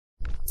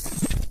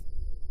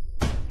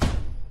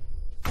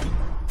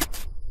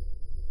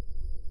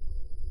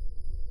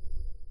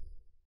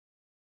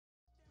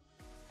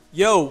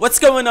Yo, what's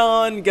going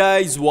on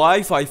guys?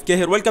 Y5K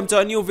here. Welcome to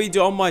a new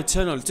video on my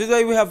channel.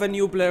 Today we have a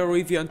new player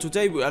review and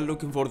today we are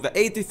looking for the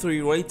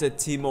 83 rated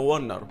Timo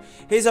Werner.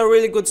 He's a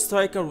really good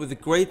striker with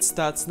great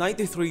stats,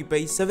 93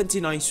 base,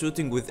 79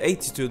 shooting with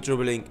 82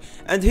 dribbling,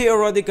 and he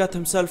already got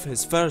himself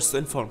his first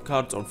inform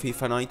card on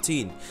FIFA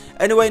 19.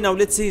 Anyway, now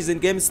let's see his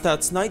in-game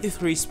stats: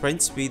 93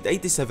 sprint speed,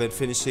 87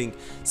 finishing,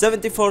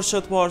 74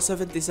 shot power,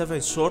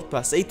 77 short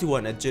pass,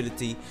 81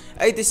 agility,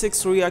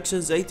 86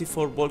 reactions,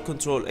 84 ball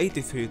control,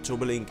 83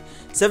 dribbling,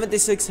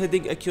 76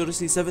 heading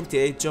accuracy,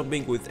 78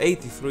 jumping with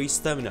 83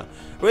 stamina.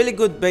 Really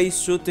good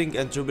base shooting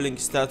and dribbling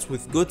stats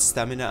with good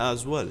stamina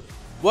as well.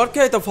 Work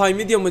rate of high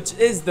medium, which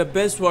is the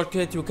best work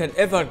rate you can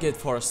ever get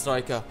for a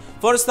striker.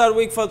 4-star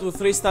weak foot with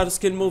 3-star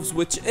skill moves,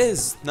 which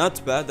is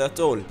not bad at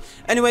all.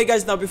 Anyway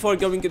guys, now before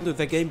going into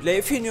the gameplay,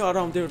 if you're new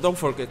around here, don't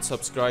forget to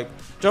subscribe.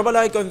 Drop a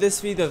like on this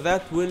video,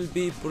 that will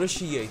be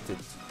appreciated.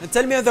 And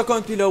tell me in the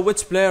comment below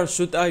which player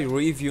should I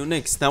review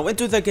next. Now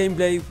into the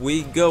gameplay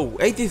we go.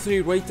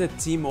 83 rated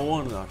Timo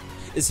Werner.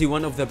 Is he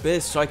one of the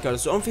best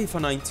strikers on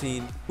FIFA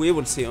 19? We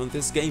will see on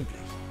this gameplay.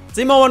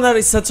 Timo Werner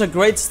is such a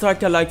great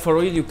striker, like for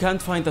real you can't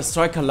find a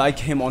striker like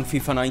him on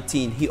FIFA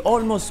 19. He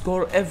almost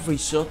scores every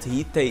shot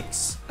he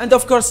takes. And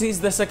of course he is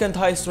the second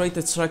highest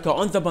rated striker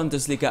on the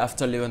Bundesliga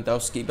after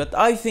Lewandowski, but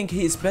I think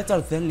he is better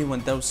than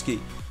Lewandowski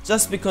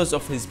just because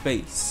of his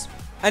base.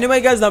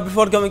 Anyway guys, now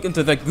before going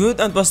into the good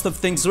and positive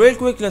things, real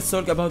quick let's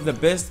talk about the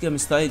best game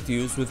style to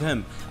use with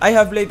him. I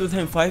have played with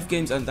him 5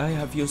 games and I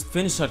have used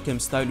finisher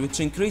game style, which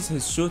increases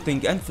his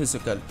shooting and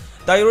physical.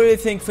 I really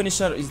think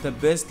finisher is the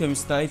best game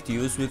style to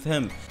use with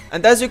him.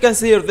 And as you can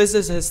see here, this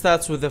is his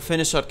stats with the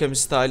finisher game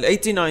style: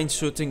 89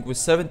 shooting with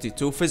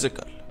 72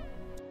 physical.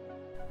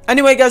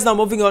 Anyway guys, now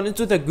moving on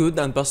into the good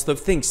and positive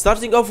things.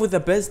 Starting off with the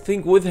best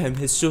thing with him,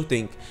 his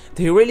shooting.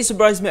 He really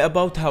surprised me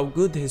about how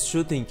good his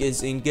shooting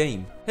is in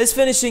game. His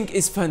finishing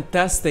is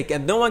fantastic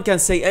and no one can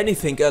say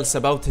anything else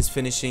about his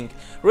finishing.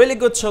 Really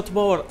good shot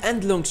power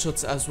and long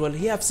shots as well.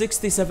 He has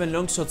 67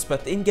 long shots,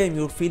 but in game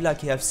you'll feel like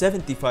he has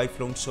 75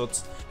 long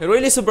shots. He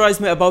really surprised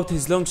me about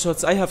his long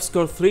shots. I have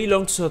scored 3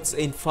 long shots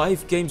in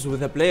 5 games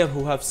with a player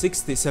who have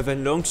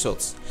 67 long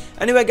shots.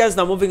 Anyway guys,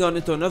 now moving on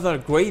into another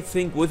great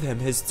thing with him,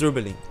 his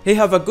dribbling. He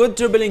have a good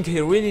dribbling,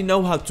 he really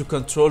know how to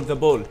control the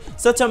ball.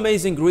 Such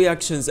amazing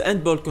reactions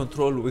and ball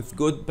control with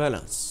good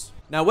balance.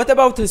 Now what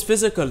about his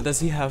physical?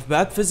 Does he have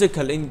bad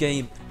physical in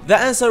game? The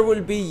answer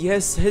will be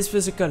yes, his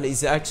physical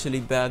is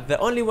actually bad. The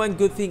only one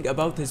good thing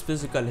about his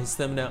physical is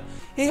stamina.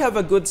 He have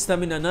a good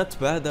stamina, not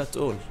bad at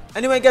all.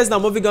 Anyway guys, now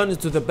moving on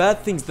into the bad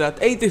things that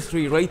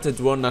 83 rated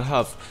Werner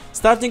have.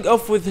 Starting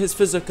off with his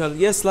physical,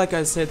 yes, like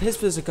I said, his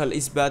physical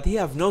is bad. He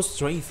have no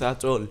strength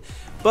at all.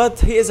 But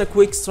he is a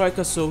quick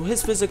striker, so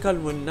his physical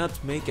will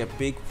not make a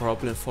big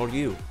problem for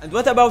you. And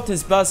what about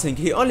his passing?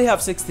 He only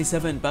have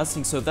 67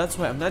 passing, so that's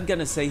why I'm not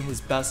gonna say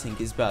his passing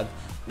is bad.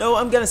 No,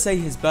 I'm gonna say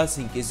his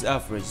passing is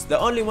average. The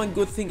only one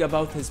good thing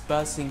about his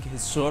passing,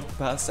 his short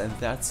pass, and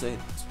that's it.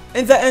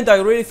 In the end, I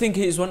really think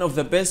he is one of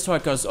the best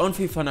strikers on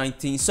FIFA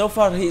 19. So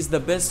far, he is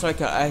the best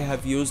striker I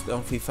have used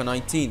on FIFA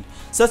 19.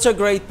 Such a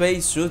great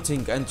base,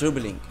 shooting, and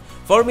dribbling.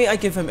 For me, I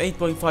give him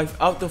 8.5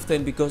 out of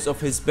 10 because of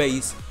his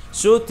base,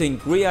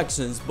 shooting,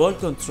 reactions, ball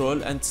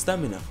control, and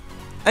stamina.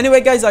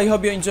 Anyway guys, I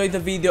hope you enjoyed the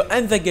video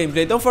and the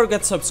gameplay. Don't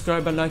forget to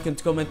subscribe and like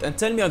and comment, and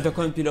tell me on the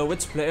comment below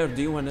which player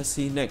do you wanna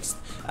see next.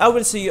 I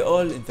will see you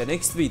all in the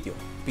next video.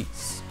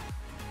 Peace.